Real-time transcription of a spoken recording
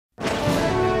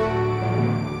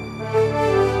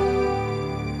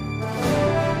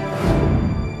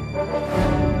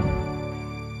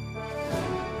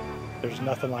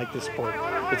nothing like this sport.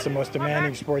 It's the most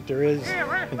demanding sport there is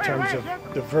in terms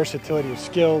of the versatility of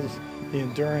skills, the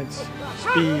endurance,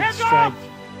 speed, strength,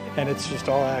 and it's just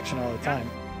all action all the time.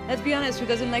 Let's be honest, who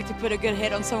doesn't like to put a good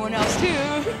hit on someone else too?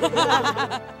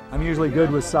 I'm usually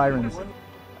good with sirens.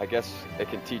 I guess it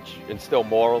can instill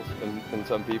morals in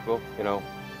some people, you know.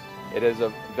 It is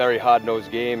a very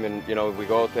hard-nosed game, and, you know, we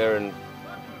go out there and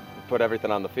put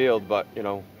everything on the field, but, you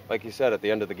know, like you said, at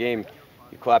the end of the game,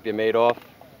 you clap your mate off,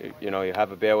 you know, you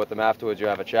have a beer with them afterwards, you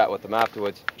have a chat with them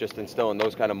afterwards, just instilling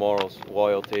those kind of morals,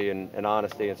 loyalty and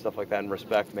honesty and stuff like that, and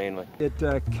respect mainly. It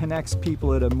connects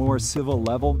people at a more civil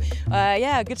level.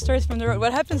 Yeah, good stories from the road.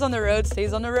 What happens on the road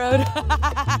stays on the road.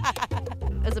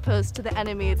 As opposed to the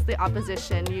enemy, it's the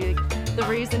opposition. The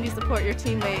reason you support your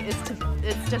teammate is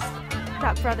it's just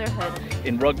that brotherhood.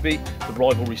 In rugby, the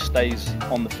rivalry stays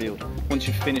on the field. Once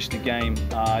you finish the game,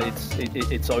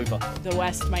 it's over. The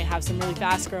West might have some really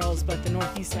fast girls, but the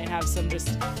Northeast might have some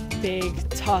just big,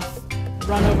 tough,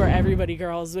 run over everybody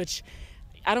girls, which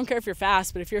I don't care if you're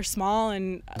fast, but if you're small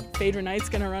and Phaedra Knight's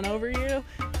gonna run over you,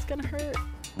 it's gonna hurt.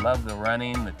 Love the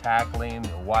running, the tackling,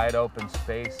 the wide open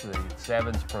space that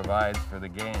Sevens provides for the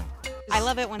game. I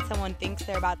love it when someone thinks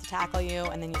they're about to tackle you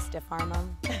and then you stiff arm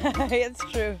them. It's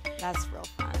true. That's real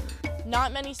fun.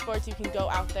 Not many sports you can go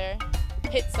out there,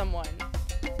 hit someone,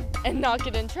 and not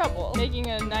get in trouble. Making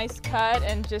a nice cut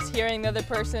and just hearing the other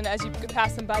person as you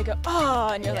pass them by go, oh,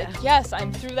 and you're like, yes,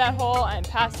 I'm through that hole, I'm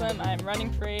past them, I'm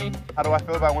running free. How do I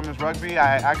feel about women's rugby?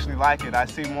 I actually like it. I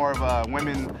see more of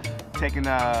women taking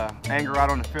anger out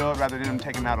on the field rather than them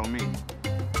taking out on me.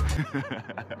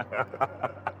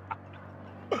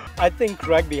 I think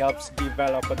rugby helps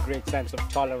develop a great sense of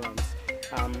tolerance.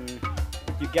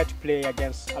 You get to play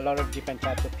against a lot of different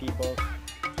types of people.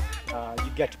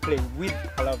 You get to play with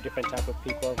a lot of different types of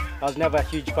people. I was never a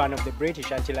huge fan of the British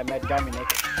until I met Dominic,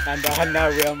 and now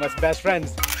we're almost best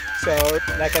friends. So,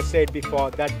 like I said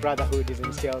before, that brotherhood is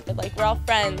instilled. Like, we're all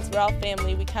friends, we're all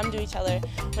family, we come to each other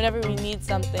whenever we need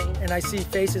something. And I see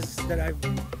faces that I've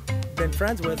been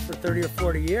friends with for 30 or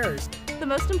 40 years. The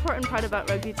most important part about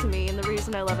rugby to me, and the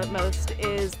reason I love it most,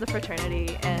 is the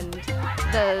fraternity and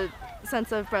the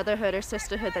sense of brotherhood or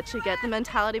sisterhood that you get. The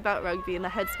mentality about rugby and the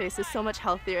headspace is so much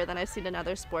healthier than I've seen in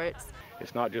other sports.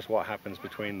 It's not just what happens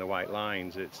between the white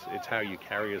lines, it's how you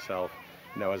carry yourself,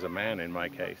 you know, as a man in my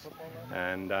case.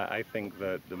 And I think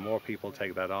that the more people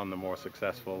take that on, the more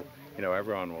successful, you know,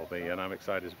 everyone will be, and I'm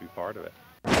excited to be part of it.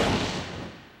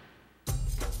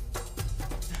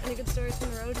 Any good stories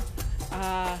from the road?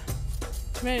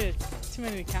 Too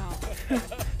many to count.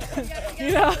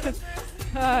 You know,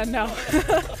 no.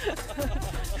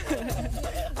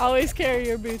 Always carry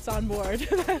your boots on board.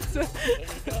 Don't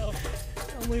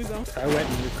lose them. I went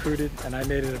and recruited, and I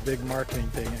made it a big marketing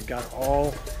thing, and got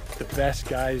all the best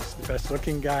guys, the best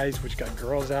looking guys, which got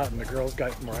girls out, and the girls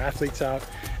got more athletes out.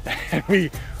 And we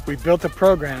built a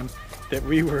program that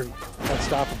we were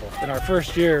unstoppable. In our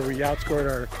first year, we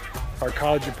outscored our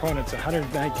college opponents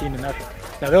 119 to nothing.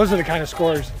 Now those are the kind of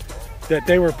scores that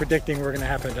they were predicting were going to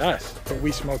happen to us, but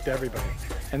we smoked everybody.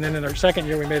 And then in our second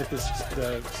year, we made it to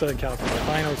the Southern California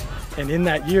Finals, and in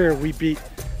that year, we beat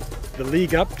the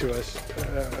league up to us,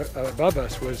 above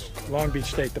us was Long Beach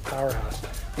State, the powerhouse.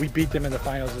 We beat them in the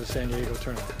finals of the San Diego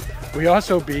tournament. We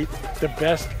also beat the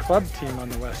best club team on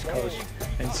the West Coast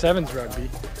in sevens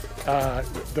rugby.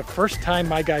 The first time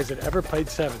my guys had ever played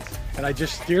sevens, and I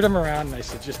just steered them around and I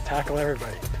said, just tackle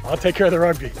everybody. I'll take care of the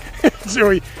rugby.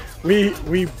 So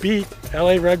we beat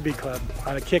LA Rugby Club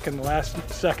on a kick in the last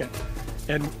second,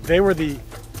 and they were the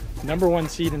 #1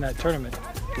 seed in that tournament,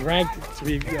 ranked to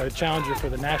be a challenger for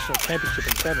the national championship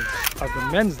in sevens of the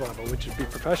men's level, which would be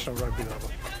professional rugby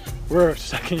level. We're a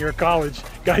second-year college.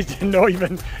 Guys didn't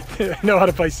even know how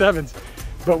to play sevens,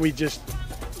 but we just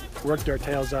worked our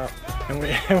tails off. And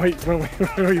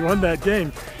when we won that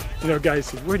game, you know, guys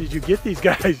said, where did you get these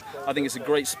guys? I think it's a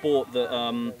great sport that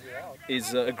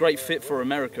is a great fit for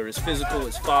America. It's physical,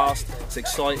 it's fast, it's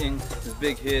exciting, there's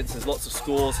big hits, there's lots of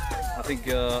scores. I think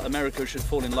America should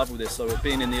fall in love with this, so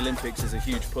being in the Olympics is a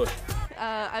huge push.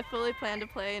 I fully plan to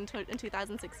play in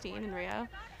 2016 in Rio.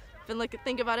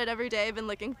 Think about it every day, been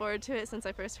looking forward to it since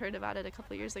I first heard about it a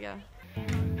couple of years ago.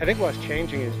 I think what's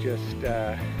changing is just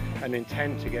an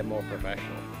intent to get more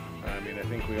professional. I mean, I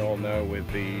think we all know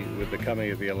with the coming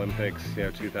of the Olympics, you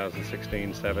know,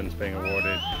 2016 sevens being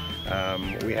awarded,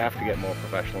 we have to get more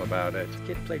professional about it. This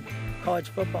kid played college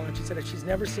football, and she said that she's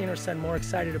never seen her son more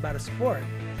excited about a sport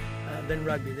than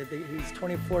rugby. That he's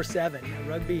 24/7.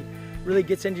 Rugby really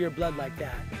gets into your blood like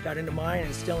that. Got into mine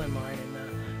and still in mine,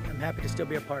 and I'm happy to still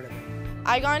be a part of it.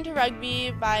 I got into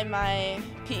rugby by my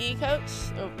PE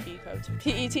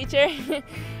teacher.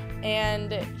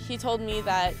 and he told me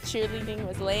that cheerleading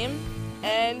was lame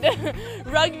and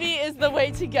rugby is the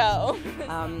way to go.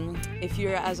 If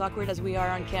you're as awkward as we are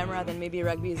on camera, then maybe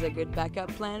rugby is a good backup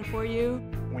plan for you.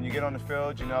 When you get on the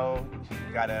field, you know,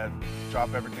 you gotta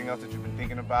drop everything else that you've been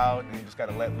thinking about, and you just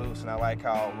gotta let loose, and I like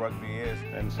how rugby is.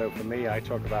 And so for me, I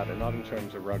talk about it not in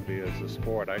terms of rugby as a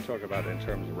sport, I talk about it in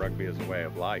terms of rugby as a way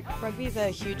of life. Rugby is a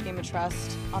huge game of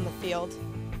trust on the field,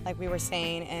 like we were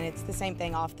saying, and it's the same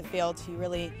thing off the field. You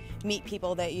really meet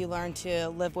people that you learn to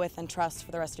live with and trust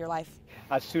for the rest of your life.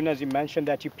 As soon as you mentioned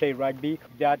that you play rugby,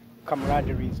 that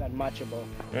camaraderie is unmatchable.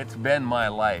 It's been my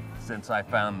life since I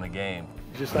found the game.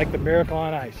 Just like the Miracle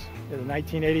on Ice, the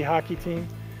 1980 hockey team,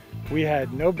 we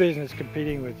had no business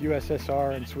competing with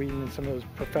USSR and Sweden and some of those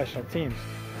professional teams.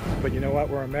 But you know what,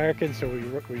 we're Americans, so we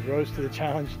rose to the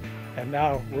challenge, and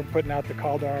now we're putting out the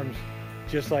call to arms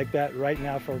just like that right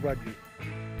now for rugby.